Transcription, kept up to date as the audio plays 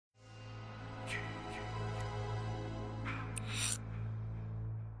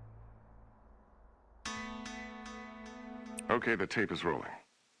Okay, the tape is rolling.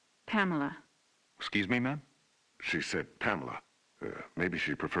 Pamela. Excuse me, ma'am? She said Pamela. Maybe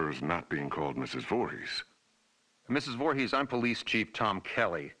she prefers not being called Mrs. Voorhees. Mrs. Voorhees, I'm Police Chief Tom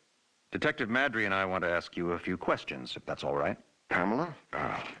Kelly. Detective Madry and I want to ask you a few questions, if that's all right. Pamela,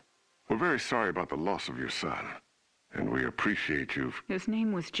 we're very sorry about the loss of your son, and we appreciate you. His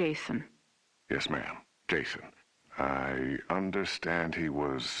name was Jason. Yes, ma'am. Jason. I understand he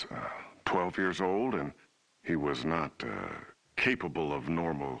was 12 years old, and he was not capable of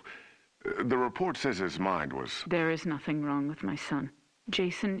normal... The report says his mind was... There is nothing wrong with my son.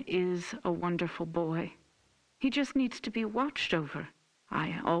 Jason is a wonderful boy. He just needs to be watched over.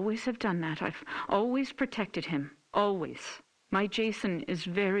 I always have done that. I've always protected him. Always. My Jason is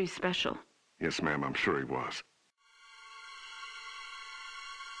very special. Yes, ma'am, I'm sure he was.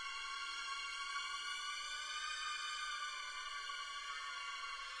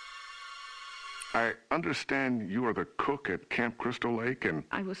 I understand you are the cook at Camp Crystal Lake, and...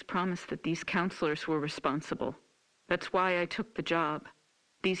 I was promised that these counselors were responsible. That's why I took the job.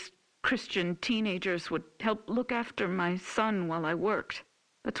 These Christian teenagers would help look after my son while I worked.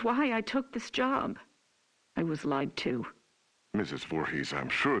 That's why I took this job. I was lied to. Mrs. Voorhees, I'm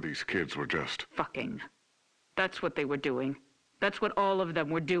sure these kids were just... Fucking. That's what they were doing. That's what all of them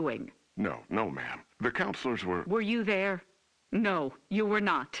were doing. No, ma'am. The counselors were... Were you there? No, you were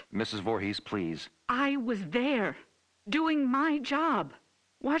not. Mrs. Voorhees, please. I was there, doing my job,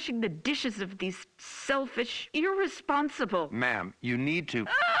 washing the dishes of these selfish, irresponsible... Ma'am, you need to...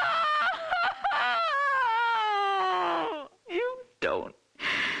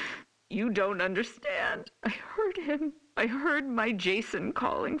 You don't understand. I heard him. I heard my Jason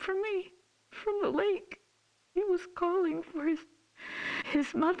calling for me from the lake. He was calling for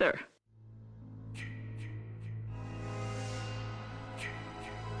his mother.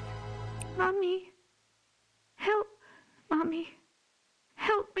 Mommy, help, Mommy.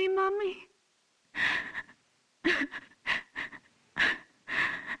 Help me, Mommy.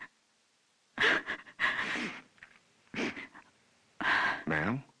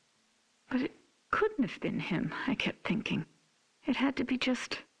 Ma'am? But it couldn't have been him, I kept thinking. It had to be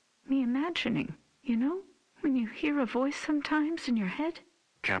just me imagining, you know? When you hear a voice sometimes in your head.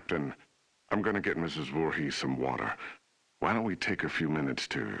 Captain, I'm going to get Mrs. Voorhees some water. Why don't we take a few minutes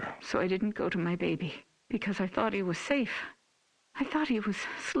to... So I didn't go to my baby, because I thought he was safe. I thought he was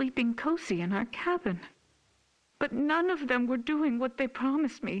sleeping cozy in our cabin. But none of them were doing what they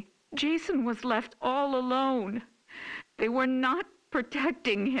promised me. Jason was left all alone. They were not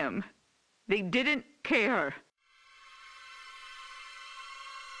protecting him. They didn't care.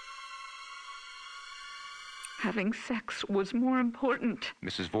 Having sex was more important.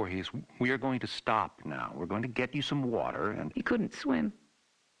 Mrs. Voorhees, we are going to stop now. We're going to get you some water and... He couldn't swim.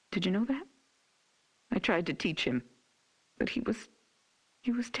 Did you know that? I tried to teach him, but he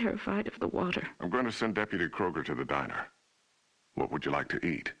was terrified of the water. I'm going to send Deputy Kroger to the diner. What would you like to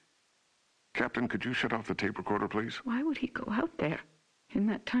eat? Captain, could you shut off the tape recorder, please? Why would he go out there in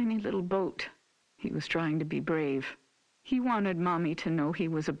that tiny little boat? He was trying to be brave. He wanted Mommy to know he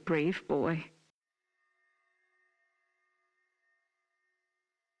was a brave boy.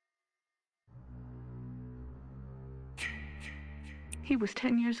 He was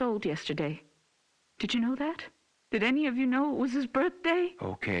 10 years old yesterday. Did you know that? Did any of you know it was his birthday?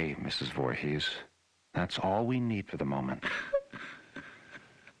 Okay, Mrs. Voorhees. That's all we need for the moment.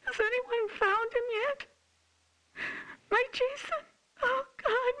 Has anyone found him yet? My Jason? Oh,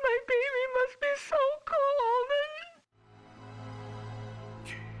 God, my baby must be so cold.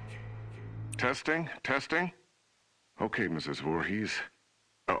 Testing? Okay, Mrs. Voorhees.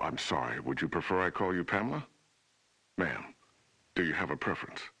 Oh, I'm sorry. Would you prefer I call you Pamela? Ma'am, do you have a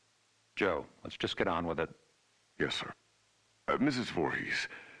preference? Joe, let's just get on with it. Yes, sir. Mrs. Voorhees,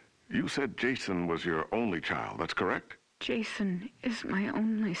 you said Jason was your only child, that's correct? Jason is my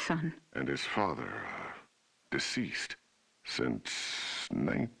only son. And his father, deceased since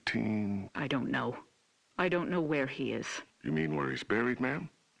 19... I don't know. I don't know where he is. You mean where he's buried, ma'am?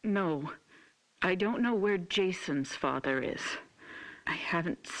 No. I don't know where Jason's father is. I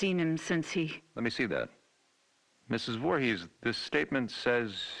haven't seen him since he... Let me see that. Mrs. Voorhees, this statement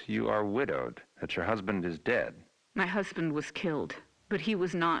says you are widowed, that your husband is dead. My husband was killed, but he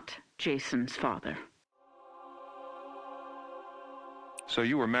was not Jason's father. So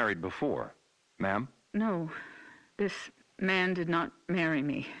you were married before, ma'am? No, this man did not marry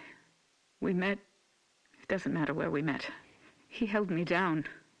me. We met... It doesn't matter where we met. He held me down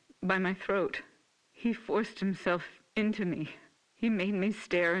by my throat. He forced himself into me. He made me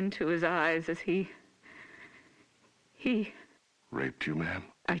stare into his eyes as he... Raped you, ma'am?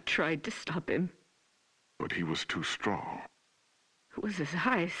 I tried to stop him. But he was too strong. It was his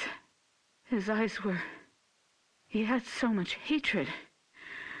eyes. His eyes were... He had so much hatred.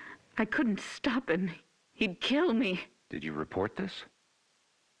 I couldn't stop him. He'd kill me. Did you report this?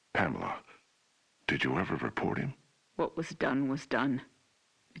 Pamela, did you ever report him? What was done was done.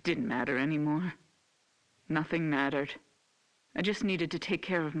 It didn't matter anymore. Nothing mattered. I just needed to take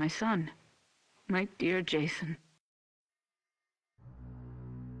care of my son. My dear Jason.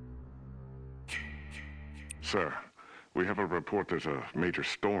 Sir, we have a report there's a major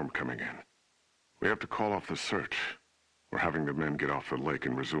storm coming in. We have to call off the search. We're having the men get off the lake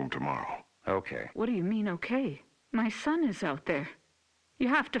and resume tomorrow. Okay. What do you mean, okay? My son is out there. You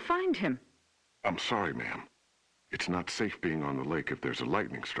have to find him. I'm sorry, ma'am. It's not safe being on the lake if there's a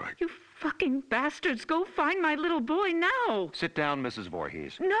lightning strike. You fucking bastards, go find my little boy now! Sit down, Mrs.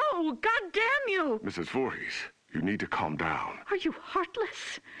 Voorhees. No, God damn you! Mrs. Voorhees, you need to calm down. Are you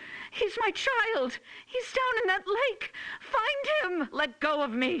heartless? He's my child. He's down in that lake. Find him! Let go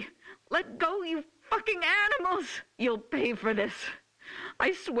of me. Let go, you fucking animals! You'll pay for this.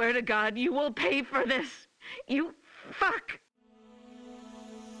 I swear to God, you will pay for this. You fuck!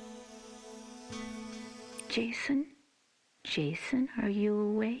 Jason? Jason, are you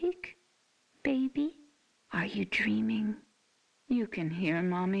awake? Baby? Are you dreaming? You can hear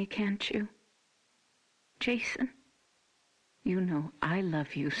Mommy, can't you? Jason? You know I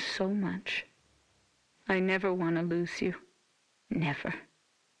love you so much. I never want to lose you. Never.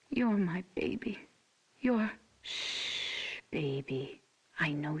 You're my baby. Shh, baby.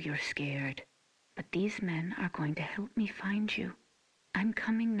 I know you're scared, but these men are going to help me find you. I'm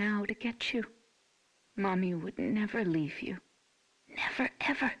coming now to get you. Mommy would never leave you. Never,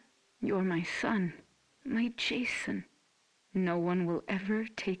 ever. You're my son, my Jason. No one will ever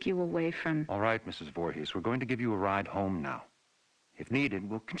take you away from... All right, Mrs. Voorhees, we're going to give you a ride home now. If needed,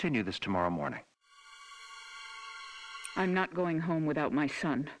 we'll continue this tomorrow morning. I'm not going home without my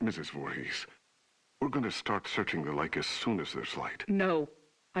son. Mrs. Voorhees, we're going to start searching the lake as soon as there's light. No,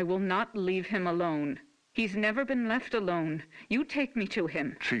 I will not leave him alone. He's never been left alone. You take me to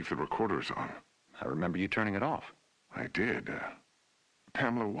him. Chief, the recorder's on. I remember you turning it off. I did.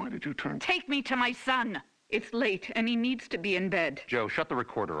 Pamela, why did you turn... Take me to my son. It's late, and he needs to be in bed. Joe, shut the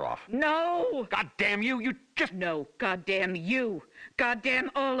recorder off. No! God damn you! You just... No, goddamn you. Goddamn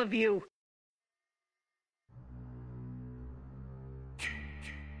all of you.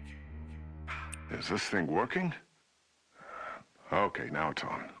 Is this thing working? Okay, now it's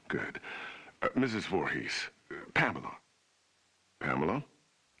on. Good. Mrs. Voorhees, Pamela. Pamela,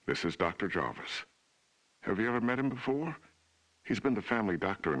 this is Dr. Jarvis. Have you ever met him before? He's been the family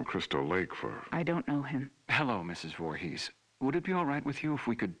doctor in Crystal Lake for... I don't know him. Hello, Mrs. Voorhees. Would it be all right with you if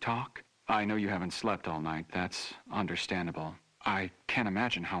we could talk? I know you haven't slept all night. That's understandable. I can't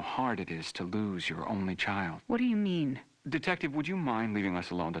imagine how hard it is to lose your only child. What do you mean? Detective, would you mind leaving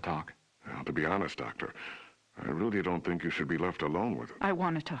us alone to talk? Well, to be honest, Doctor, I really don't think you should be left alone with him. I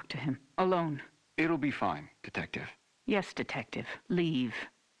want to talk to him. Alone. It'll be fine, Detective. Yes, Detective. Leave.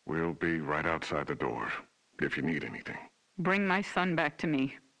 We'll be right outside the door, if you need anything. Bring my son back to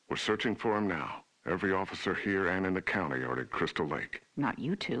me. We're searching for him now. Every officer here and in the county are at Crystal Lake. Not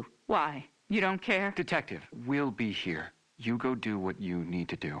you two. Why? You don't care? Detective, we'll be here. You go do what you need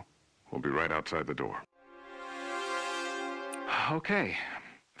to do. We'll be right outside the door. Okay.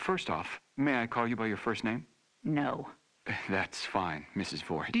 First off, may I call you by your first name? No. That's fine, Mrs.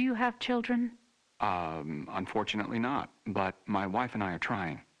 Voorhees. Do you have children? Unfortunately not, but my wife and I are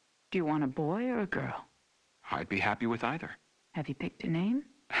trying. Do you want a boy or a girl? I'd be happy with either. Have you picked a name?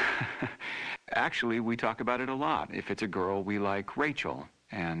 Actually, we talk about it a lot. If it's a girl, we like Rachel,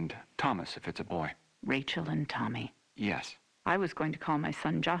 and Thomas if it's a boy. Rachel and Tommy. Yes. I was going to call my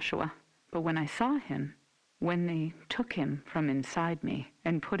son Joshua, but when I saw him, when they took him from inside me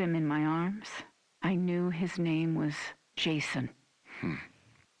and put him in my arms, I knew his name was Jason.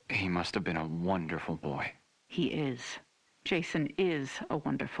 He must have been a wonderful boy. He is. Jason is a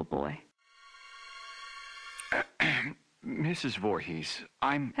wonderful boy. Mrs. Voorhees,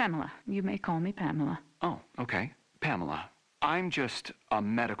 I'm... Pamela. You may call me Pamela. Oh, okay. Pamela. I'm just a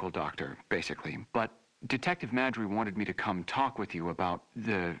medical doctor, basically, but Detective Madry wanted me to come talk with you about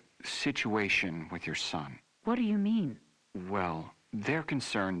the situation with your son. What do you mean? Well, they're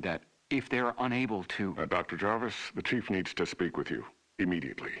concerned that if they're unable to... Dr. Jarvis, the chief needs to speak with you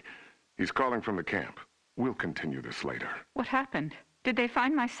immediately. He's calling from the camp. We'll continue this later. What happened? Did they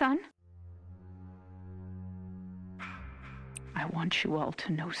find my son? I want you all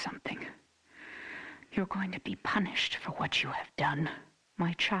to know something. You're going to be punished for what you have done.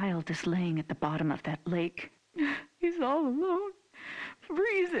 My child is laying at the bottom of that lake. He's all alone,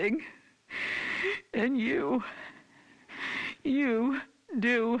 freezing. And you You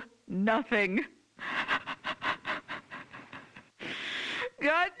do nothing.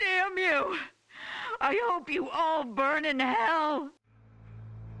 God damn you! I hope you all burn in hell!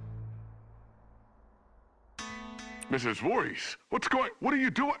 Mrs. Voorhees, what are you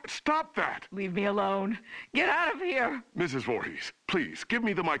doing? Stop that! Leave me alone. Get out of here! Mrs. Voorhees, please, give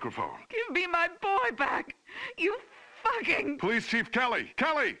me the microphone. Give me my boy back! You fucking... Police Chief Kelly!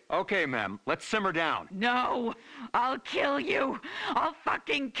 Kelly! Okay, ma'am, let's simmer down. No! I'll kill you! I'll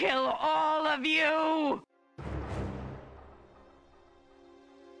fucking kill all of you!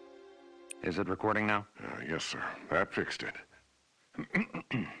 Is it recording now? Yes, sir. That fixed it.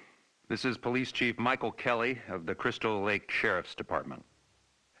 This is Police Chief Michael Kelly of the Crystal Lake Sheriff's Department.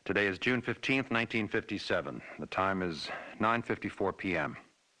 Today is June 15th, 1957. The time is 9:54 p.m.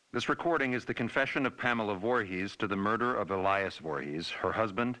 This recording is the confession of Pamela Voorhees to the murder of Elias Voorhees, her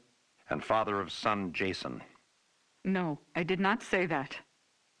husband, and father of son Jason. No, I did not say that.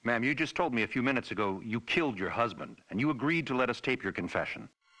 Ma'am, you just told me a few minutes ago you killed your husband, and you agreed to let us tape your confession.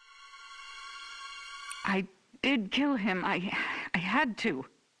 I did kill him. I had to.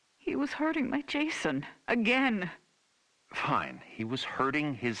 He was hurting my Jason. Again. Fine. He was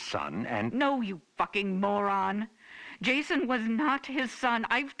hurting his son, and... No, you fucking moron. Jason was not his son.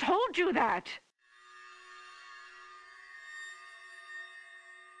 I've told you that.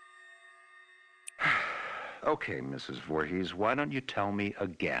 Okay, Mrs. Voorhees, why don't you tell me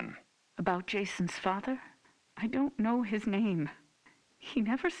again? About Jason's father? I don't know his name. He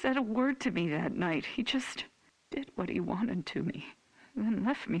never said a word to me that night. He just did what he wanted to me, then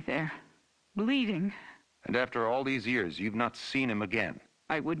left me there, bleeding. And after all these years, you've not seen him again?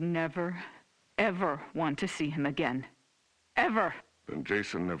 I would never, ever want to see him again. Ever. Then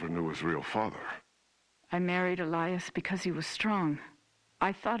Jason never knew his real father. I married Elias because he was strong.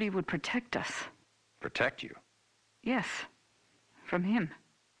 I thought he would protect us. Protect you? Yes, from him.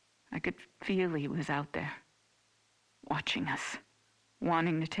 I could feel he was out there, watching us,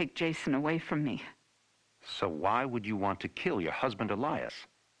 wanting to take Jason away from me. So why would you want to kill your husband, Elias?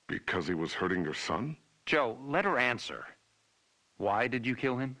 Because he was hurting your son? Joe, let her answer. Why did you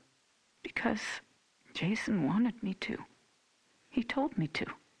kill him? Because Jason wanted me to. He told me to.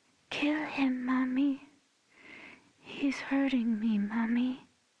 Kill him, Mommy. He's hurting me, Mommy.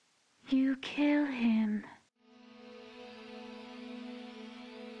 You kill him.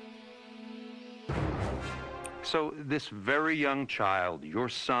 So this very young child, your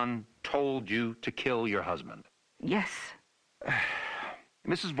son, told you to kill your husband? Yes.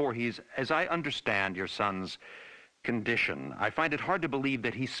 Mrs. Voorhees, as I understand your son's condition, I find it hard to believe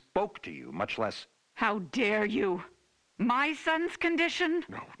that he spoke to you, much less... How dare you? My son's condition?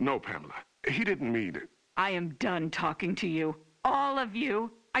 No, Pamela. He didn't mean it. I am done talking to you. All of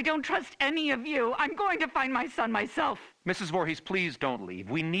you. I don't trust any of you. I'm going to find my son myself. Mrs. Voorhees, please don't leave.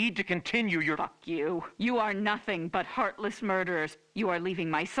 We need to continue your... Fuck you. You are nothing but heartless murderers. You are leaving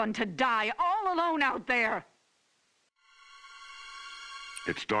my son to die all alone out there.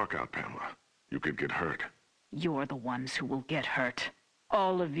 It's dark out, Pamela. You could get hurt. You're the ones who will get hurt.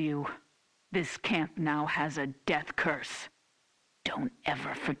 All of you. This camp now has a death curse. Don't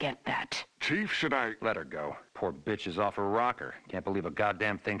ever forget that. Chief, should I... Let her go. Poor bitch is off her rocker. Can't believe a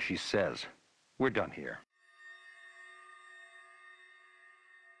goddamn thing she says. We're done here.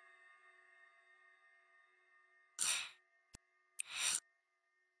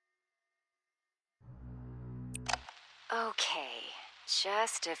 Okay,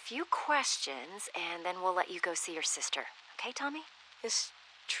 just a few questions, and then we'll let you go see your sister. Okay, Tommy? Is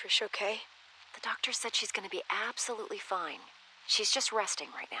Trish okay? The doctor said she's gonna be absolutely fine. She's just resting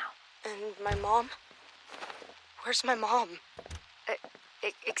right now. And my mom? Where's my mom?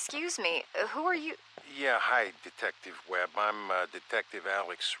 Excuse me, who are you? Yeah, hi, Detective Webb. I'm Detective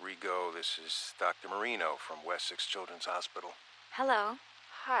Alex Rigo. This is Dr. Marino from Wessex Children's Hospital. Hello.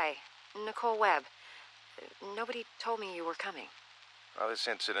 Hi, Nicole Webb. Nobody told me you were coming. Well, this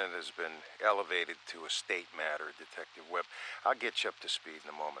incident has been elevated to a state matter, Detective Webb. I'll get you up to speed in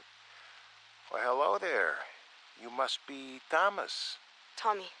a moment. Well, hello there. You must be Thomas.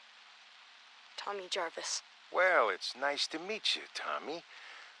 Tommy Jarvis. Well, it's nice to meet you, Tommy.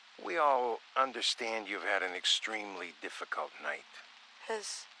 We all understand you've had an extremely difficult night.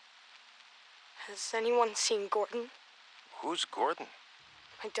 Has anyone seen Gordon? Who's Gordon?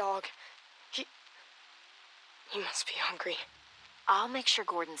 My dog. He must be hungry. I'll make sure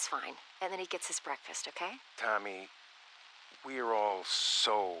Gordon's fine, and then he gets his breakfast, okay? Tommy, we're all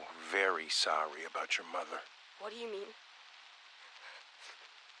so very sorry about your mother. What do you mean?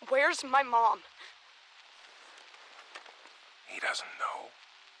 Where's my mom? He doesn't know.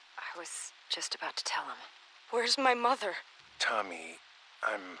 I was just about to tell him. Where's my mother? Tommy,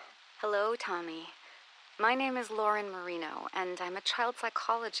 I'm... Hello, Tommy. My name is Lauren Marino, and I'm a child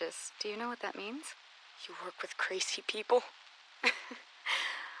psychologist. Do you know what that means? You work with crazy people?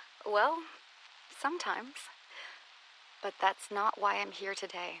 Well, sometimes. But that's not why I'm here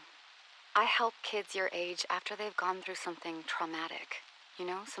today. I help kids your age after they've gone through something traumatic. You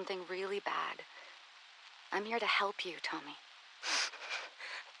know, something really bad. I'm here to help you, Tommy.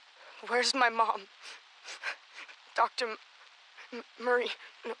 Where's my mom? Dr. Murray...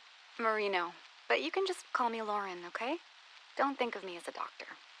 No. Marino. But you can just call me Lauren, okay? Don't think of me as a doctor.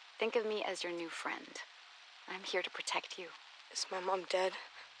 Think of me as your new friend. I'm here to protect you. Is my mom dead?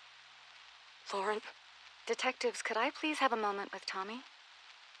 Lauren? Detectives, could I please have a moment with Tommy?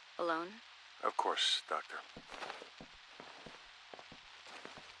 Alone? Of course, Doctor.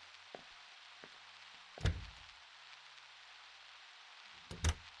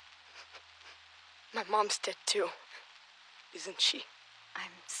 My mom's dead too. Isn't she?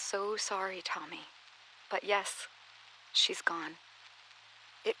 I'm so sorry, Tommy. But yes, she's gone.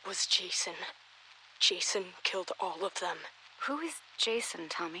 It was Jason. Jason killed all of them. Who is Jason,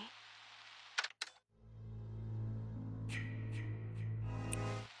 Tommy?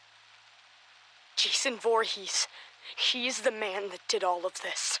 Jason Voorhees. He's the man that did all of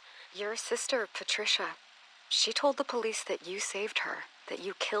this. Your sister, Patricia. She told the police that you saved her, that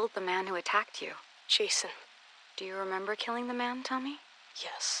you killed the man who attacked you. Jason. Do you remember killing the man, Tommy?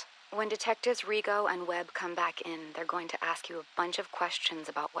 Yes. When detectives Rigo and Webb come back in, they're going to ask you a bunch of questions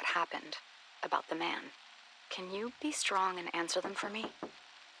about what happened, about the man. Can you be strong and answer them for me?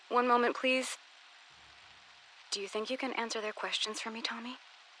 One moment, please. Do you think you can answer their questions for me, Tommy?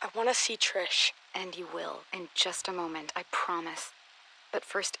 I want to see Trish. And you will, in just a moment, I promise. But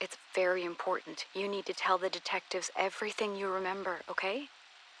first, it's very important. You need to tell the detectives everything you remember, okay?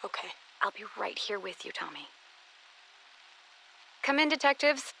 Okay. I'll be right here with you, Tommy. Come in,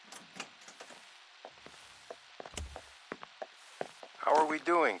 detectives. How are we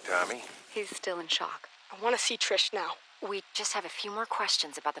doing, Tommy? He's still in shock. I want to see Trish now. We just have a few more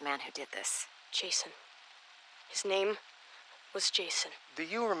questions about the man who did this. Jason. His name was Jason. Do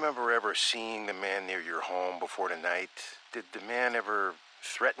you remember ever seeing the man near your home before tonight? Did the man ever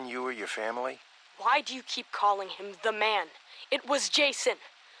threaten you or your family? Why do you keep calling him the man? It was Jason.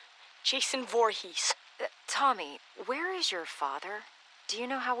 Jason Voorhees. Tommy, where is your father? Do you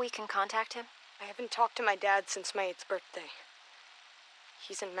know how we can contact him? I haven't talked to my dad since my 8th birthday.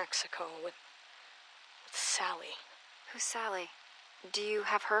 He's in Mexico with Sally. Who's Sally? Do you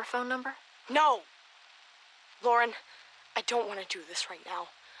have her phone number? No! Lauren, I don't want to do this right now.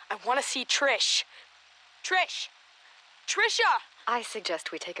 I want to see Trish. Trish! Trisha! I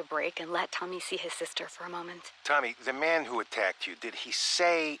suggest we take a break and let Tommy see his sister for a moment. Tommy, the man who attacked you, did he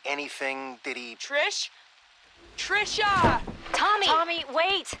say anything? Did he... Trish? Trisha! Tommy! Tommy,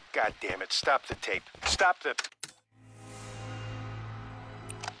 wait! God damn it, stop the tape. Stop the...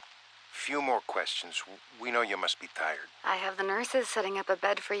 Few more questions. We know you must be tired. I have the nurses setting up a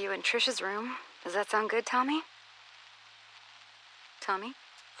bed for you in Trisha's room. Does that sound good, Tommy? Tommy?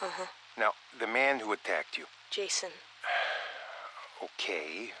 Uh-huh. Now, the man who attacked you. Jason.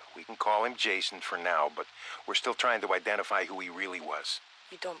 Okay, we can call him Jason for now, but we're still trying to identify who he really was.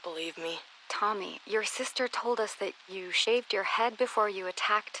 You don't believe me? Tommy, your sister told us that you shaved your head before you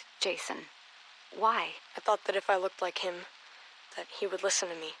attacked Jason. Why? I thought that if I looked like him, that he would listen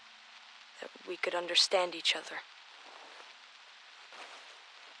to me. That we could understand each other.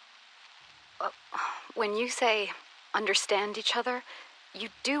 When you say understand each other, you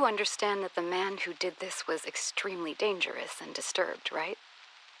do understand that the man who did this was extremely dangerous and disturbed, right?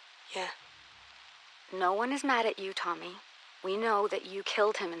 Yeah. No one is mad at you, Tommy. We know that you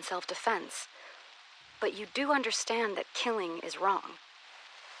killed him in self-defense. But you do understand that killing is wrong.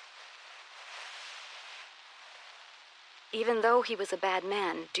 Even though he was a bad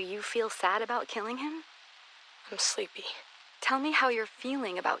man, do you feel sad about killing him? I'm sleepy. Tell me how you're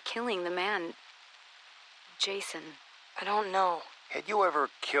feeling about killing the man, Jason. I don't know. Had you ever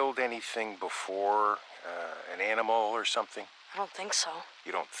killed anything before? An animal or something? I don't think so.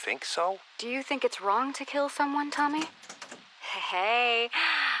 You don't think so? Do you think it's wrong to kill someone, Tommy? Hey,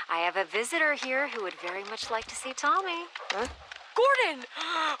 I have a visitor here who would very much like to see Tommy. Huh? Gordon!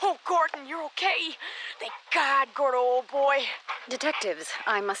 Oh, Gordon, you're okay. Thank God, Gordo, old boy. Detectives,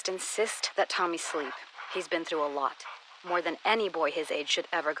 I must insist that Tommy sleep. He's been through a lot. More than any boy his age should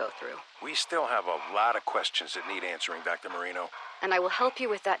ever go through. We still have a lot of questions that need answering, Dr. Marino. And I will help you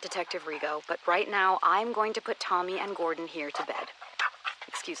with that, Detective Rigo, but right now I'm going to put Tommy and Gordon here to bed.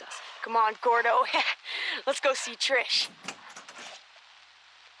 Excuse us. Come on, Gordo. Let's go see Trish.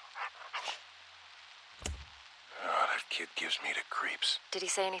 Oh, that kid gives me the creeps. Did he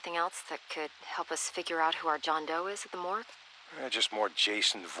say anything else that could help us figure out who our John Doe is at the morgue? Just more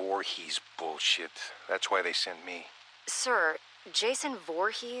Jason Voorhees bullshit. That's why they sent me. Sir, Jason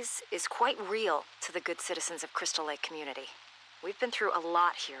Voorhees is quite real to the good citizens of Crystal Lake community. We've been through a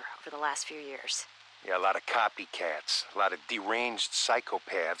lot here over the last few years. Yeah, a lot of copycats. A lot of deranged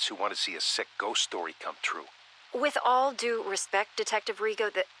psychopaths who want to see a sick ghost story come true. With all due respect, Detective Rigo,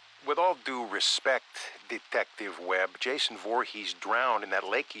 With all due respect, Detective Webb, Jason Voorhees drowned in that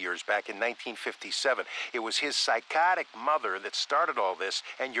lake of yours back in 1957. It was his psychotic mother that started all this,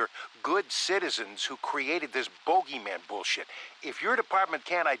 and your good citizens who created this bogeyman bullshit. If your department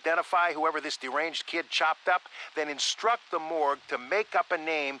can't identify whoever this deranged kid chopped up, then instruct the morgue to make up a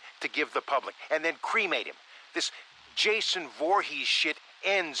name to give the public, and then cremate him. This Jason Voorhees shit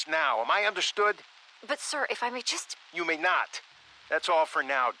ends now. Am I understood? But sir, if I may just... You may not. That's all for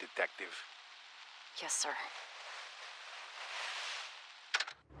now, Detective. Yes, sir.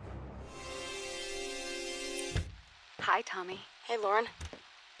 Hi, Tommy. Hey, Lauren.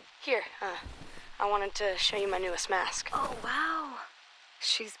 Here, I wanted to show you my newest mask. Oh, wow.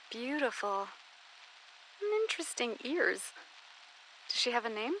 She's beautiful. Interesting ears. Does she have a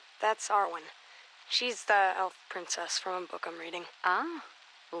name? That's Arwen. She's the elf princess from a book I'm reading. Ah,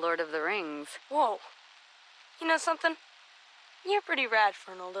 Lord of the Rings. Whoa. You know something? You're pretty rad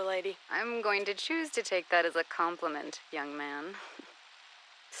for an older lady. I'm going to choose to take that as a compliment, young man.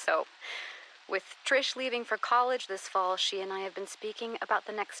 So, with Trish leaving for college this fall, she and I have been speaking about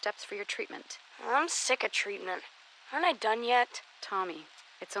the next steps for your treatment. I'm sick of treatment. Aren't I done yet? Tommy,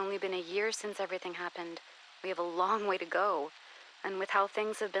 it's only been a year since everything happened. We have a long way to go. And with how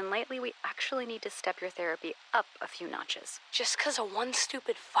things have been lately, we actually need to step your therapy up a few notches. Just 'cause of one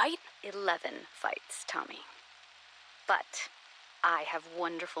stupid fight? 11 fights, Tommy. But I have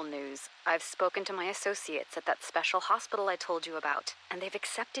wonderful news. I've spoken to my associates at that special hospital I told you about, and they've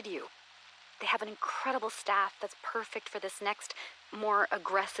accepted you. They have an incredible staff that's perfect for this next, more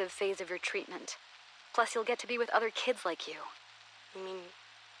aggressive phase of your treatment. Plus, you'll get to be with other kids like you. You mean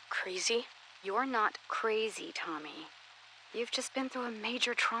crazy? You're not crazy, Tommy. You've just been through a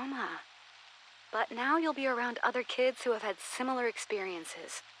major trauma. But now you'll be around other kids who have had similar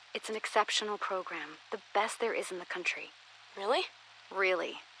experiences. It's an exceptional program, the best there is in the country. Really?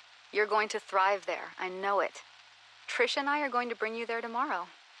 Really. You're going to thrive there. I know it. Trish and I are going to bring you there tomorrow.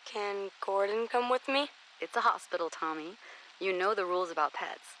 Can Gordon come with me? It's a hospital, Tommy. You know the rules about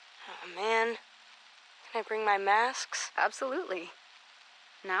pets. Oh, man. Can I bring my masks? Absolutely.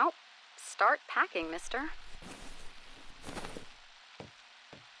 Now, start packing, mister.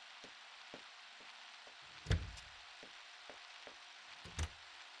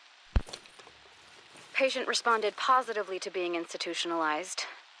 Patient responded positively to being institutionalized,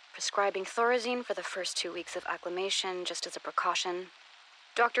 prescribing Thorazine for the first 2 weeks of acclimation just as a precaution.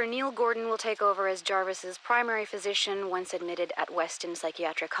 Dr. Neil Gordon will take over as Jarvis's primary physician once admitted at Weston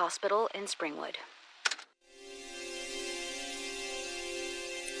Psychiatric Hospital in Springwood.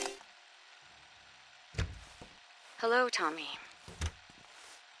 Hello, Tommy.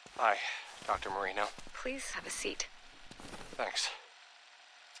 Hi, Dr. Marino. Please have a seat. Thanks.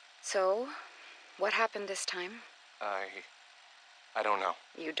 So, what happened this time? I don't know.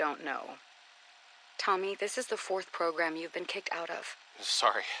 You don't know. Tommy, this is the 4th program you've been kicked out of.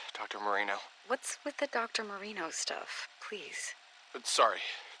 Sorry, Dr. Marino. What's with the Dr. Marino stuff? Please. Sorry,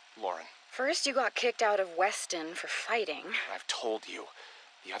 Lauren. First, you got kicked out of Weston for fighting. I've told you,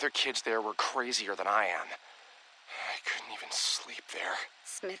 the other kids there were crazier than I am. I couldn't even sleep there.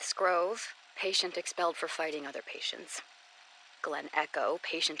 Smith's Grove, patient expelled for fighting other patients. Glen Echo,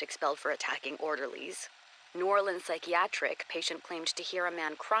 patient expelled for attacking orderlies. New Orleans Psychiatric, patient claimed to hear a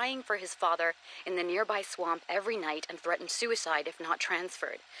man crying for his father in the nearby swamp every night and threatened suicide if not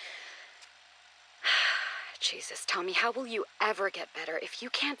transferred. Jesus, Tommy, how will you ever get better if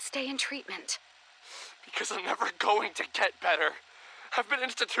you can't stay in treatment? Because I'm never going to get better. I've been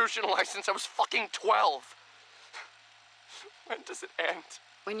institutionalized since I was fucking 12. When does it end?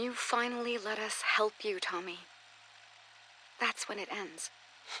 When you finally let us help you, Tommy. That's when it ends.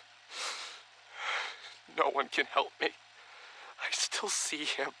 No one can help me. I still see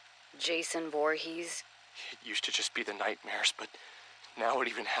him. Jason Voorhees. It used to just be the nightmares, but now it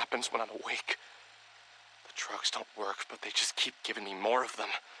even happens when I'm awake. The drugs don't work, but they just keep giving me more of them.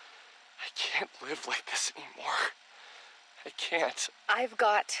 I can't live like this anymore. I can't. I've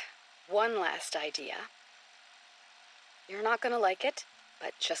got one last idea. You're not gonna like it,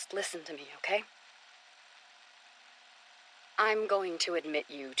 but just listen to me, okay? I'm going to admit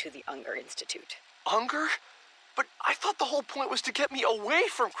you to the Unger Institute. Unger? But I thought the whole point was to get me away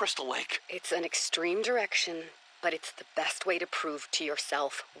from Crystal Lake. It's an extreme direction, But it's the best way to prove to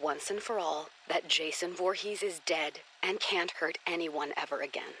yourself, once and for all, that Jason Voorhees is dead and can't hurt anyone ever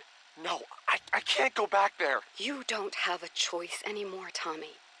again. No, I can't go back there. You don't have a choice anymore,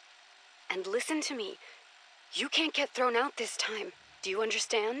 Tommy. And listen to me. You can't get thrown out this time. Do you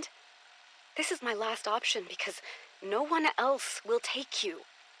understand? This is my last option because no one else will take you.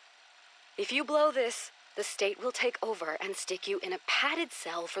 If you blow this, the state will take over and stick you in a padded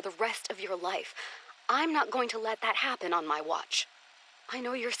cell for the rest of your life. I'm not going to let that happen on my watch. I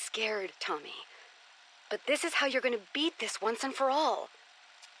know you're scared, Tommy. But this is how you're going to beat this once and for all.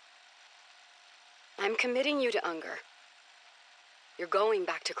 I'm committing you to Unger. You're going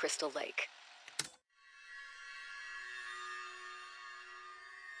back to Crystal Lake.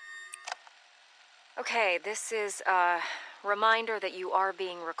 Okay, this is a reminder that you are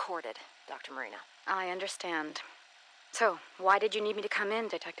being recorded, Dr. Marino. I understand. So, why did you need me to come in,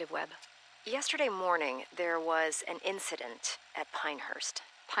 Detective Webb? Yesterday morning, there was an incident at Pinehurst.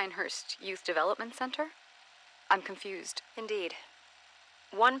 Pinehurst Youth Development Center? I'm confused. Indeed.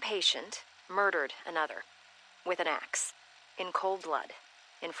 One patient murdered another with an axe in cold blood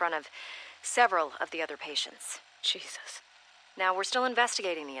in front of several of the other patients. Jesus. Now, we're still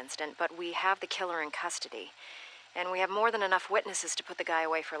investigating the incident, but we have the killer in custody, and we have more than enough witnesses to put the guy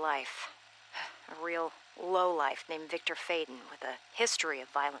away for life. A real lowlife named Victor Faden with a history of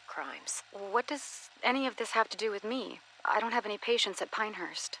violent crimes. What does any of this have to do with me? I don't have any patients at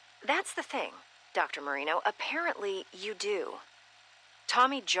Pinehurst. That's the thing, Dr. Marino. Apparently, you do.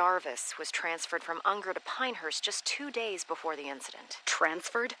 Tommy Jarvis was transferred from Unger to Pinehurst just 2 days before the incident.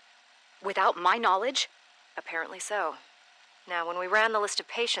 Transferred? Without my knowledge? Apparently so. Now, when we ran the list of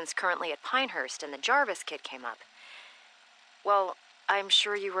patients currently at Pinehurst and the Jarvis kid came up, well, I'm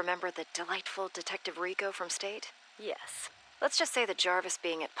sure you remember the delightful Detective Rico from State? Yes. Let's just say that Jarvis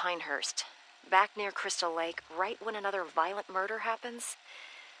being at Pinehurst, back near Crystal Lake, right when another violent murder happens,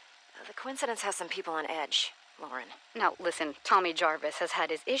 the coincidence has some people on edge, Lauren. Now, listen, Tommy Jarvis has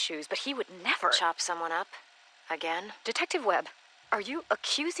had his issues, but he would never... Chop someone up? Again? Detective Webb, are you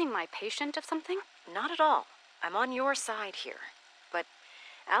accusing my patient of something? Not at all. I'm on your side here. But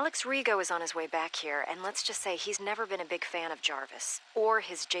Alex Rigo is on his way back here, and let's just say he's never been a big fan of Jarvis, or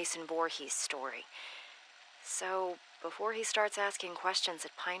his Jason Voorhees story. So, before he starts asking questions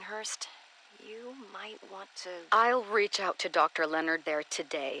at Pinehurst, you might want to... I'll reach out to Dr. Leonard there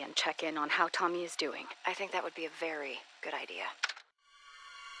today and check in on how Tommy is doing. I think that would be a very good idea.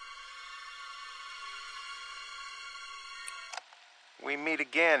 We meet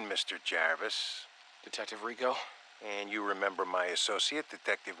again, Mr. Jarvis. Detective Rigo? And you remember my associate,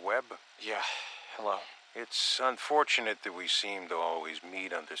 Detective Webb? Yeah, hello. It's unfortunate that we seem to always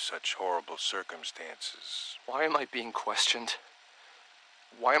meet under such horrible circumstances. Why am I being questioned?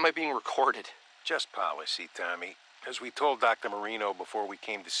 Why am I being recorded? Just policy, Tommy. As we told Dr. Marino before we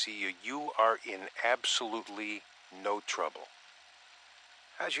came to see you, you are in absolutely no trouble.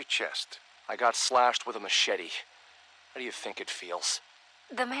 How's your chest? I got slashed with a machete. How do you think it feels?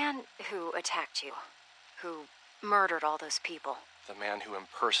 The man who attacked you, who murdered all those people. The man who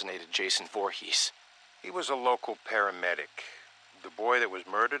impersonated Jason Voorhees. He was a local paramedic. The boy that was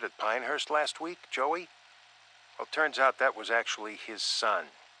murdered at Pinehurst last week, Joey? Well, turns out that was actually his son.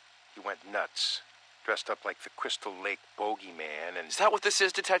 He went nuts, dressed up like the Crystal Lake bogeyman, and... Is that what this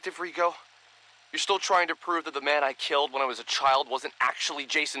is, Detective Rigo? You're still trying to prove that the man I killed when I was a child wasn't actually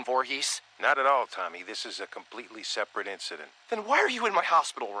Jason Voorhees? Not at all, Tommy. This is a completely separate incident. Then why are you in my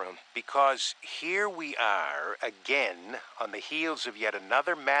hospital room? Because here we are, again, on the heels of yet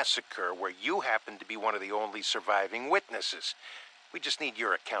another massacre where you happen to be one of the only surviving witnesses. We just need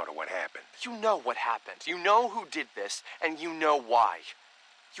your account of what happened. You know what happened. You know who did this, and you know why.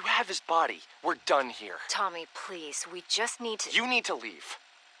 You have his body. We're done here. Tommy, please, we just need to... You need to leave.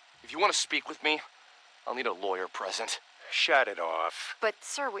 If you want to speak with me, I'll need a lawyer present. Shut it off. But,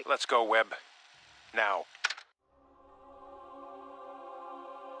 sir, we... Let's go, Webb. Now.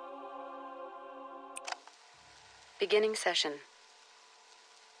 Beginning session.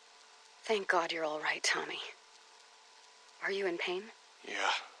 Thank God you're all right, Tommy. Are you in pain? Yeah,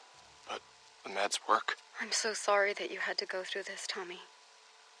 but the meds work. I'm so sorry that you had to go through this, Tommy.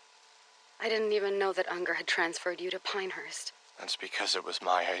 I didn't even know that Unger had transferred you to Pinehurst. That's because it was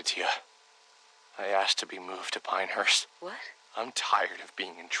my idea. I asked to be moved to Pinehurst. What? I'm tired of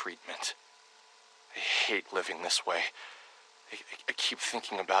being in treatment. I hate living this way. I keep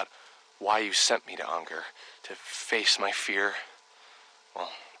thinking about why you sent me to Unger, to face my fear.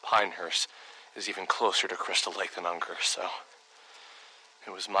 Well, Pinehurst is even closer to Crystal Lake than Unger, so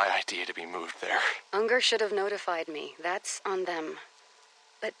it was my idea to be moved there. Unger should have notified me. That's on them.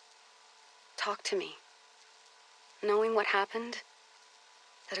 But talk to me. Knowing what happened,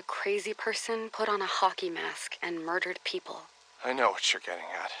 that a crazy person put on a hockey mask and murdered people. I know what you're getting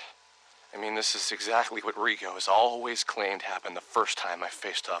at. I mean, this is exactly what Rigo has always claimed happened the first time I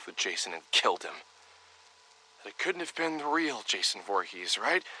faced off with Jason and killed him. That it couldn't have been the real Jason Voorhees,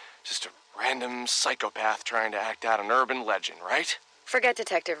 right? Just a random psychopath trying to act out an urban legend, right? Forget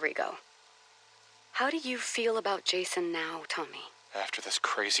Detective Rigo. How do you feel about Jason now, Tommy? After this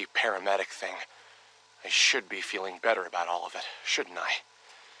crazy paramedic thing, I should be feeling better about all of it, shouldn't I?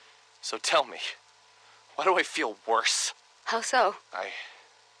 So tell me, why do I feel worse? How so?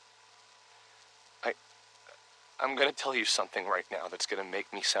 I'm gonna tell you something right now that's gonna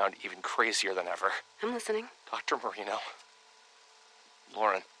make me sound even crazier than ever. I'm listening. Dr. Marino,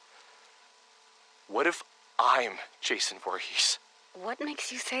 Lauren, what if I'm Jason Voorhees? What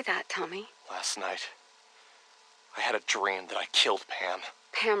makes you say that, Tommy? Last night, I had a dream that I killed Pam.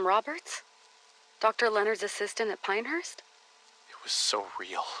 Pam Roberts? Dr. Leonard's assistant at Pinehurst? It was so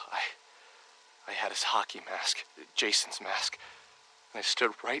real. I had his hockey mask, Jason's mask, and I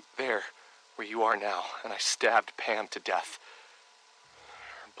stood right there where you are now, and I stabbed Pam to death.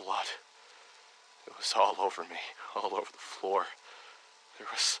 Her blood, it was all over me, all over the floor. There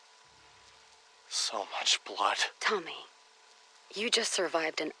was so much blood. Tommy, you just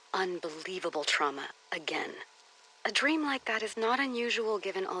survived an unbelievable trauma again. A dream like that is not unusual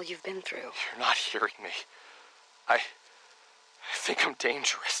given all you've been through. You're not hearing me. I think I'm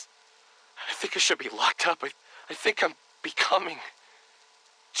dangerous. I think I should be locked up. I think I'm becoming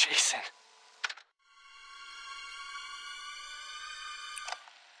Jason.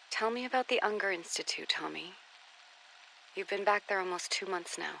 Tell me about the Unger Institute, Tommy. You've been back there almost 2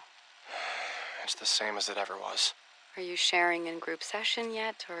 months now. It's the same as it ever was. Are you sharing in group session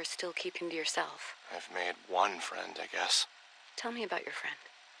yet, or still keeping to yourself? I've made one friend, I guess. Tell me about your friend.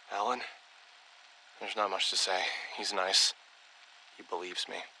 Alan? There's not much to say. He's nice. He believes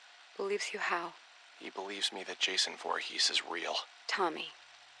me. Believes you how? He believes me that Jason Voorhees is real. Tommy,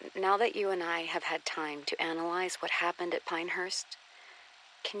 now that you and I have had time to analyze what happened at Pinehurst,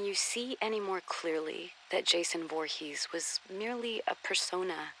 can you see any more clearly that Jason Voorhees was merely a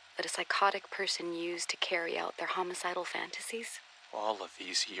persona that a psychotic person used to carry out their homicidal fantasies? All of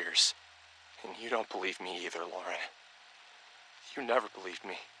these years. And you don't believe me either, Lauren. You never believed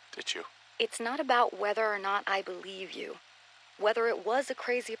me, did you? It's not about whether or not I believe you. Whether it was a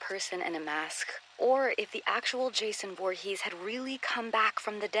crazy person in a mask, or if the actual Jason Voorhees had really come back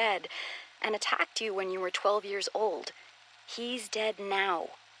from the dead and attacked you when you were 12 years old. He's dead now.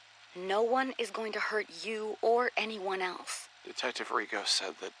 No one is going to hurt you or anyone else. Detective Rigo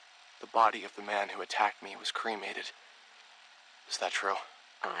said that the body of the man who attacked me was cremated. Is that true?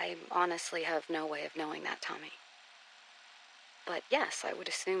 I honestly have no way of knowing that, Tommy. But yes, I would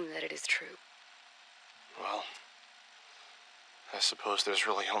assume that it is true. Well, I suppose there's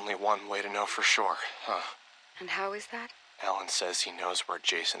really only one way to know for sure, huh? And how is that? Alan says he knows where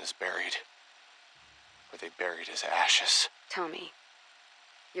Jason is buried. Where they buried his ashes. Tommy,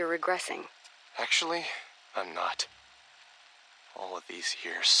 you're regressing. Actually, I'm not. All of these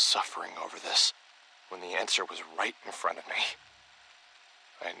years suffering over this, when the answer was right in front of me.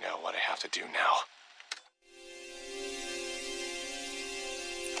 I know what I have to do now.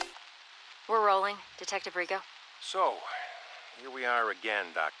 We're rolling, Detective Rigo. So, here we are again,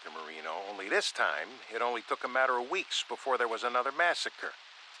 Dr. Marino, only this time it only took a matter of weeks before there was another massacre.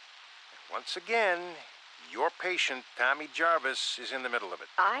 And once again, your patient, Tommy Jarvis, is in the middle of it.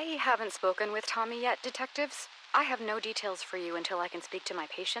 I haven't spoken with Tommy yet, detectives. I have no details for you until I can speak to my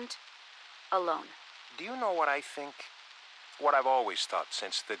patient alone. Do you know what I think? What I've always thought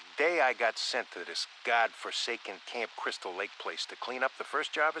since the day I got sent to this godforsaken Camp Crystal Lake place to clean up the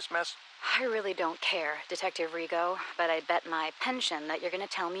first Jarvis mess? I really don't care, Detective Rigo, but I bet my pension that you're going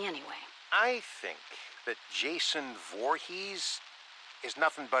to tell me anyway. I think that Jason Voorhees is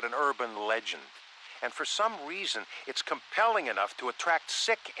nothing but an urban legend. And for some reason, it's compelling enough to attract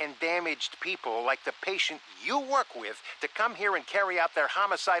sick and damaged people like the patient you work with to come here and carry out their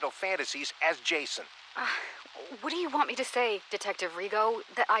homicidal fantasies as Jason. What do you want me to say, Detective Rigo?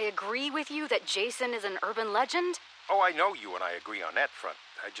 That I agree with you that Jason is an urban legend? Oh, I know you and I agree on that front.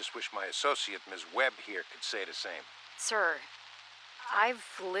 I just wish my associate, Ms. Webb, here could say the same. Sir, I've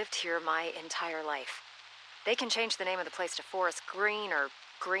lived here my entire life. They can change the name of the place to Forest Green or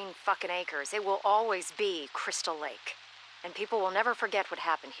Green fucking Acres. It will always be Crystal Lake. And people will never forget what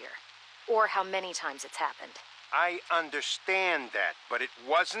happened here. Or how many times it's happened. I understand that, but it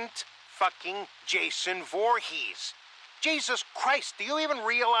wasn't fucking Jason Voorhees. Jesus Christ, do you even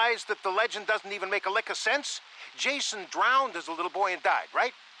realize that the legend doesn't even make a lick of sense? Jason drowned as a little boy and died,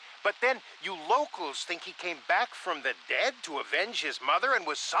 right? But then you locals think he came back from the dead to avenge his mother and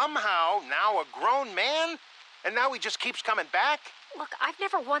was somehow now a grown man? And now he just keeps coming back? Look, I've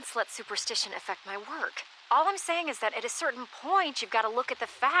never once let superstition affect my work. All I'm saying is that at a certain point, you've got to look at the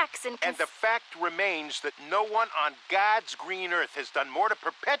facts and... And the fact remains that no one on God's green earth has done more to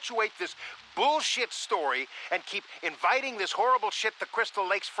perpetuate this bullshit story and keep inviting this horrible shit to Crystal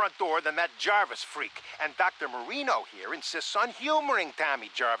Lake's front door than that Jarvis freak. And Dr. Marino here insists on humoring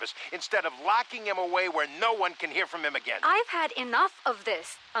Tommy Jarvis instead of locking him away where no one can hear from him again. I've had enough of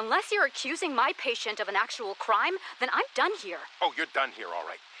this. Unless you're accusing my patient of an actual crime, then I'm done here. Oh, you're done here, all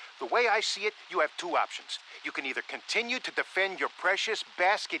right. The way I see it, you have two options. You can either continue to defend your precious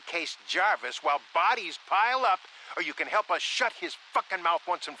basket case Jarvis while bodies pile up, or you can help us shut his fucking mouth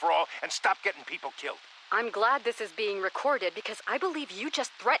once and for all and stop getting people killed. I'm glad this is being recorded because I believe you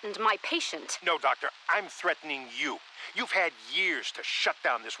just threatened my patient. No, Doctor, I'm threatening you. You've had years to shut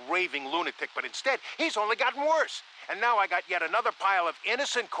down this raving lunatic, but instead, he's only gotten worse. And now I got yet another pile of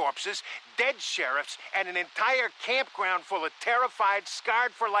innocent corpses, dead sheriffs, and an entire campground full of terrified,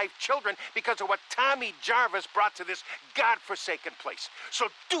 scarred-for-life children because of what Tommy Jarvis brought to this godforsaken place. So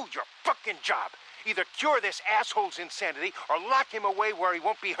do your fucking job. Either cure this asshole's insanity or lock him away where he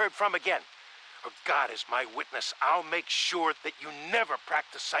won't be heard from again. Or God is my witness, I'll make sure that you never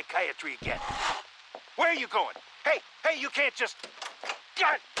practice psychiatry again. Where are you going? Hey, you can't just...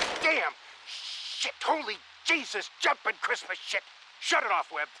 God damn! Shit, holy Jesus, jumping Christmas shit! Shut it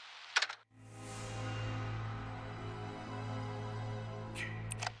off, Webb.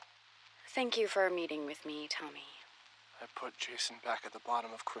 Thank you for meeting with me, Tommy. I put Jason back at the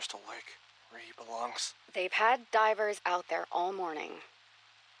bottom of Crystal Lake, where he belongs. They've had divers out there all morning.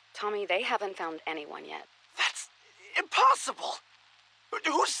 Tommy, they haven't found anyone yet. That's impossible!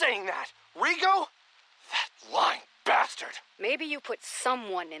 Who's saying that? Rigo? That lying bastard! Maybe you put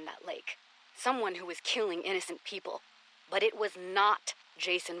someone in that lake. Someone who was killing innocent people. But it was not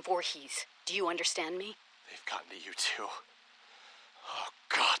Jason Voorhees. Do you understand me? They've gotten to you too. Oh,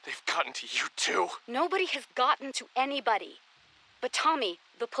 God, they've gotten to you too. Nobody has gotten to anybody. But Tommy,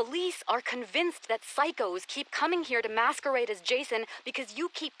 the police are convinced that psychos keep coming here to masquerade as Jason because you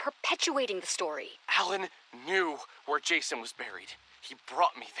keep perpetuating the story. Alan knew where Jason was buried. He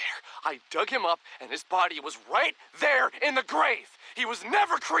brought me there. I dug him up, and his body was right there in the grave. He was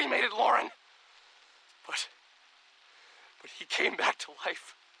never cremated, Lauren. But he came back to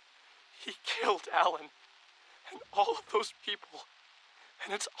life. He killed Alan and all of those people.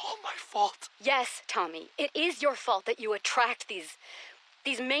 And it's all my fault. Yes, Tommy, it is your fault that you attract these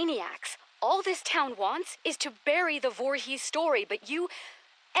maniacs. All this town wants is to bury the Voorhees story, but you,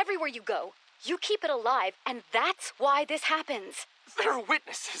 everywhere you go, you keep it alive, and that's why this happens. There are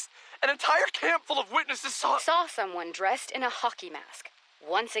witnesses. An entire camp full of witnesses saw someone dressed in a hockey mask.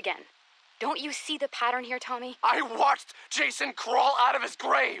 Once again. Don't you see the pattern here, Tommy? I watched Jason crawl out of his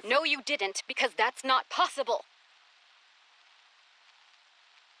grave. No, you didn't, because that's not possible.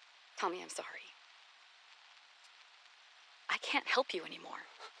 Tommy, I'm sorry. I can't help you anymore.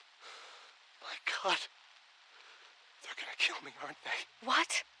 My God. They're gonna kill me, aren't they?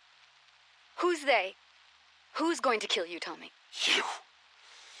 What? Who's they? Who's going to kill you, Tommy? You.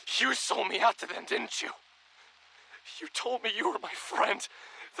 You sold me out to them, didn't you? You told me you were my friend.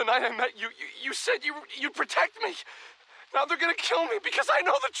 The night I met you, you said you'd protect me. Now they're gonna kill me because I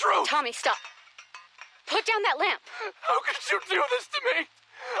know the truth. Tommy, stop. Put down that lamp. How could you do this to me?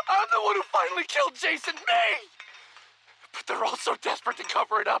 I'm the one who finally killed Jason, me! But they're all so desperate to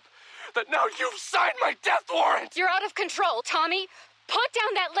cover it up that now you've signed my death warrant! You're out of control, Tommy. Put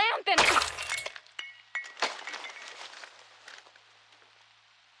down that lamp and...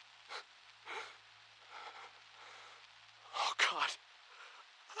 Oh, God.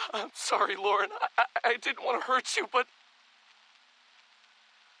 I'm sorry, Lauren. I didn't want to hurt you, but...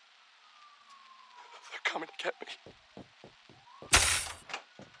 they're coming to get me.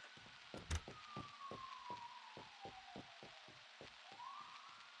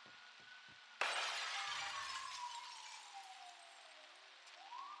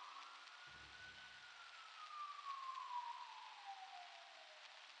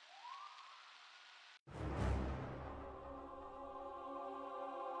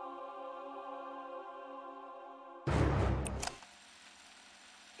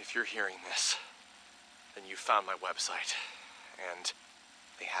 If you're hearing this, then you found my website, and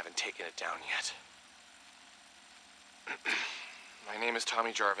they haven't taken it down yet. My name is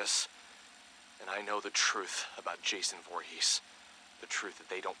Tommy Jarvis, and I know the truth about Jason Voorhees. The truth that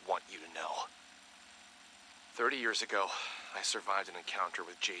they don't want you to know. 30 years ago, I survived an encounter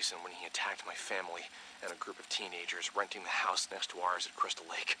with Jason when he attacked my family and a group of teenagers renting the house next to ours at Crystal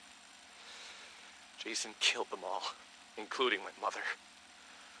Lake. Jason killed them all, including my mother.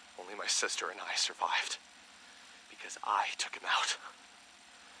 Only my sister and I survived, because I took him out.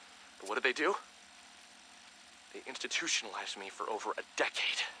 But what did they do? They institutionalized me for over a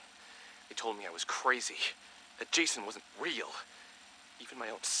decade. They told me I was crazy, that Jason wasn't real. Even my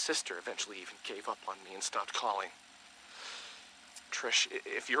own sister eventually even gave up on me and stopped calling. Trish,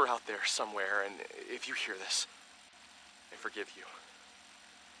 if you're out there somewhere and if you hear this, I forgive you.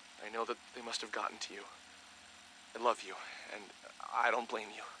 I know that they must have gotten to you. I love you, and I don't blame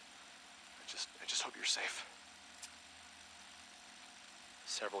you. I just hope you're safe.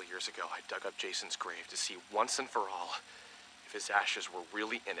 Several years ago, I dug up Jason's grave to see once and for all if his ashes were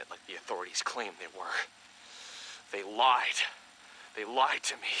really in it like the authorities claimed they were. They lied. They lied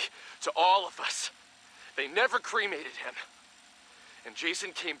to me, to all of us. They never cremated him. And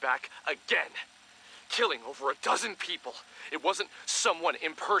Jason came back again, killing over a dozen people. It wasn't someone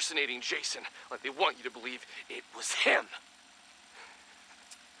impersonating Jason like they want you to believe. It was him.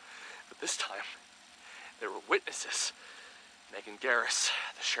 But this time, there were witnesses. Megan Garris,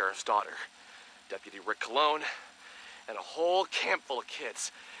 the sheriff's daughter, Deputy Rick Cologne, and a whole camp full of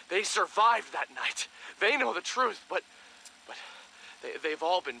kids. They survived that night. They know the truth, but they've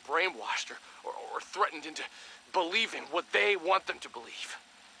all been brainwashed or threatened into believing what they want them to believe.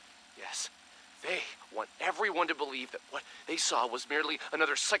 Yes, they want everyone to believe that what they saw was merely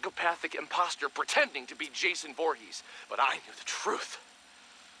another psychopathic imposter pretending to be Jason Voorhees. But I knew the truth.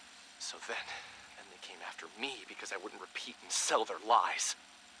 So then they came after me because I wouldn't repeat and sell their lies.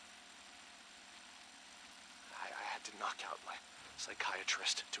 I had to knock out my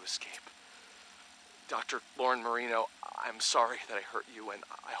psychiatrist to escape. Dr. Lauren Marino, I'm sorry that I hurt you, and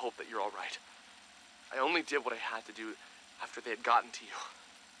I hope that you're all right. I only did what I had to do after they had gotten to you.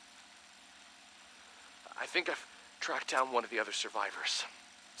 I think I've tracked down one of the other survivors.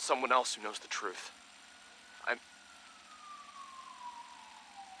 Someone else who knows the truth.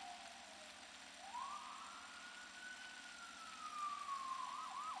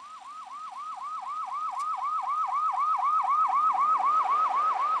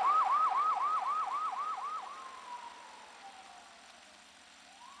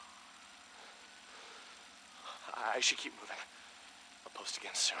 I should keep moving. I'll post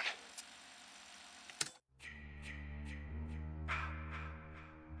again soon.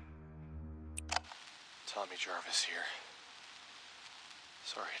 Tommy Jarvis here.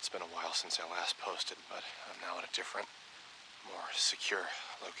 Sorry, it's been a while since I last posted, but I'm now at a different, more secure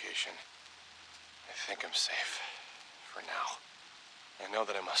location. I think I'm safe. For now. I know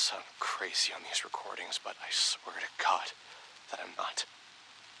that I must sound crazy on these recordings, but I swear to God that I'm not.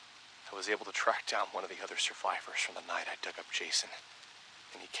 I was able to track down one of the other survivors from the night I dug up Jason,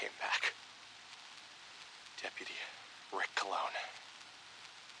 and he came back. Deputy Rick Cologne.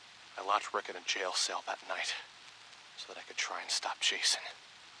 I locked Rick in a jail cell that night so that I could try and stop Jason,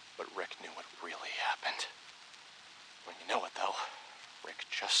 but Rick knew what really happened. When you know it, though,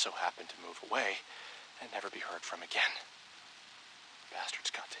 Rick just so happened to move away and never be heard from again. Bastards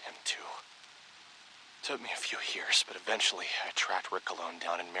got to him, too. Took me a few years, but eventually I tracked Rick Cologne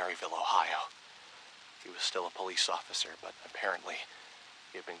down in Maryville, Ohio. He was still a police officer, but apparently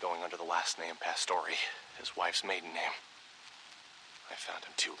he had been going under the last name Pastore, his wife's maiden name. I found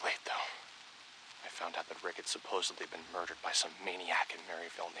him too late, though. I found out that Rick had supposedly been murdered by some maniac in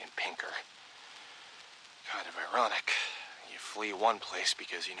Maryville named Pinker. Kind of ironic. You flee one place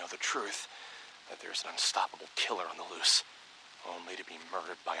because you know the truth, that there's an unstoppable killer on the loose, only to be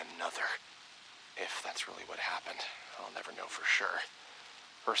murdered by another. If that's really what happened, I'll never know for sure.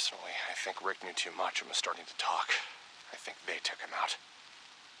 Personally, I think Rick knew too much and was starting to talk. I think they took him out.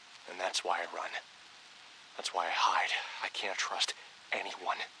 And that's why I run. That's why I hide. I can't trust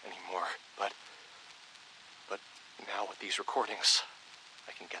anyone anymore. But now with these recordings,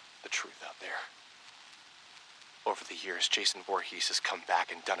 I can get the truth out there. Over the years, Jason Voorhees has come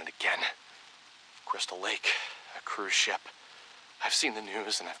back and done it again. Crystal Lake, a cruise ship. I've seen the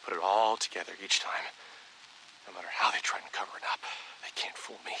news and I've put it all together each time. No matter how they try and cover it up, they can't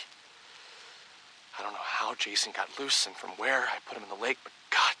fool me. I don't know how Jason got loose and from where I put him in the lake, but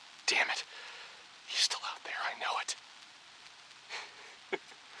god damn it. He's still out there, I know it.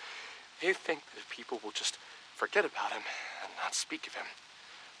 They think that if people will just forget about him and not speak of him,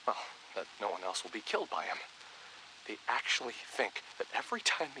 well, that no one else will be killed by him. They actually think that every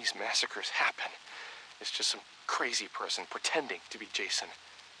time these massacres happen, it's just some crazy person pretending to be Jason.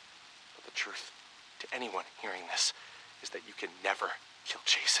 But the truth to anyone hearing this is that you can never kill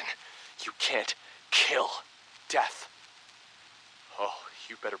Jason. You can't kill death. Oh,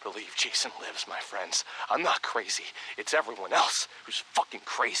 you better believe Jason lives, my friends. I'm not crazy. It's everyone else who's fucking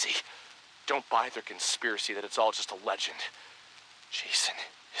crazy. Don't buy their conspiracy that it's all just a legend. Jason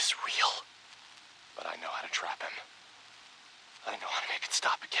is real. But I know how to trap him. I know how to make it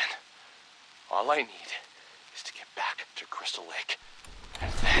stop again. All I need is to get back to Crystal Lake.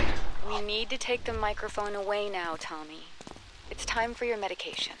 And then... We need to take the microphone away now, Tommy. It's time for your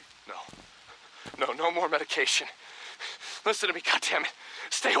medication. No more medication. Listen to me, goddammit.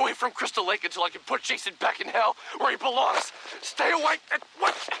 Stay away from Crystal Lake until I can put Jason back in hell where he belongs. Stay away.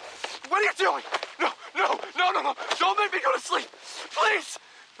 What are you doing? No. Don't make me go to sleep. Please.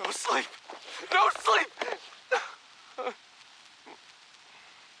 No sleep. No sleep.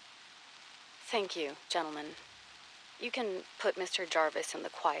 Thank you, gentlemen. You can put Mr. Jarvis in the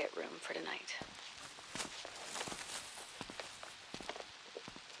quiet room for tonight.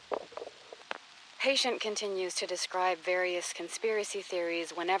 Patient continues to describe various conspiracy theories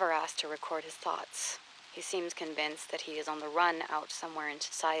whenever asked to record his thoughts. He seems convinced that he is on the run out somewhere in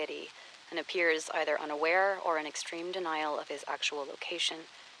society and appears either unaware or in extreme denial of his actual location.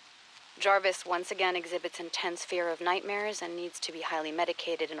 Jarvis once again exhibits intense fear of nightmares and needs to be highly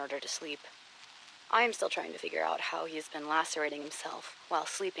medicated in order to sleep. I am still trying to figure out how he has been lacerating himself while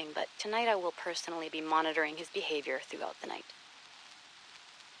sleeping, but tonight I will personally be monitoring his behavior throughout the night.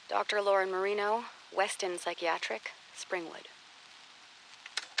 Dr. Lauren Marino, Weston Psychiatric, Springwood.